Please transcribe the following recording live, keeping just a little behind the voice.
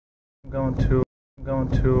I'm going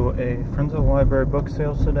to a Friends of the Library book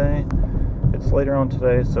sale today. It's later on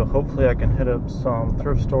today, so hopefully I can hit up some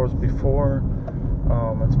thrift stores before.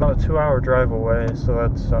 It's about a 2-hour drive away, so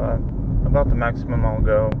that's about the maximum I'll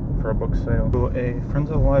go for a book sale. A Friends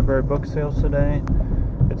of the Library book sale today.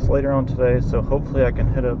 It's later on today, so hopefully I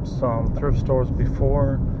can hit up some thrift stores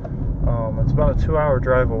before. It's about a 2-hour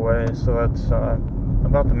drive away, so that's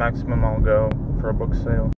about the maximum I'll go for a book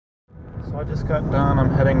sale. So I just got done.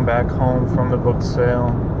 I'm heading back home from the book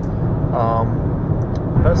sale.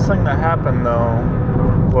 The best thing that happened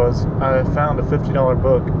though was I found a $50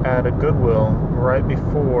 book at a Goodwill right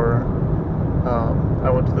before I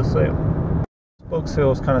went to the sale. This book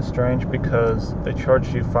sale is kind of strange because they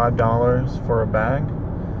charged you $5 for a bag,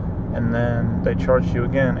 and then they charged you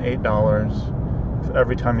again $8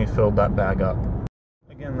 every time you filled that bag up.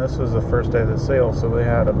 Again, this was the first day of the sale, so they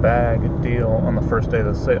had a bag deal on the first day of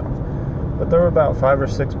the sale. But there were about 5 or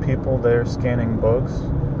 6 people there scanning books.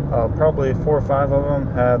 Probably 4 or 5 of them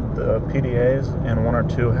had the PDAs, and 1 or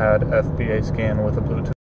 2 had FBA scan with a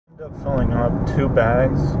Bluetooth. I ended up filling up 2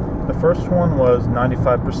 bags. The first one was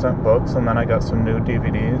 95% books, and then I got some new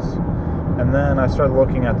DVDs. And then I started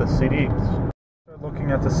looking at the CDs.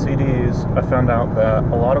 Looking at the CDs, I found out that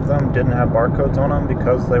a lot of them didn't have barcodes on them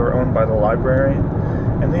because they were owned by the library.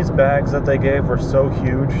 And these bags that they gave were so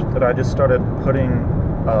huge that I just started putting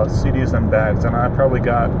CDs in bags, and I probably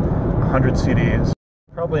got 100 CDs.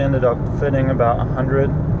 Probably ended up fitting about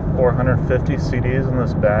 100 or 150 CDs in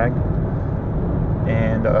this bag,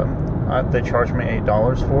 and they charged me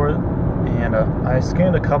 $8 for it. And I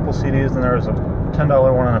scanned a couple CDs, and there was a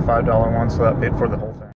 $10 one and a $5 one, so that paid for the whole thing.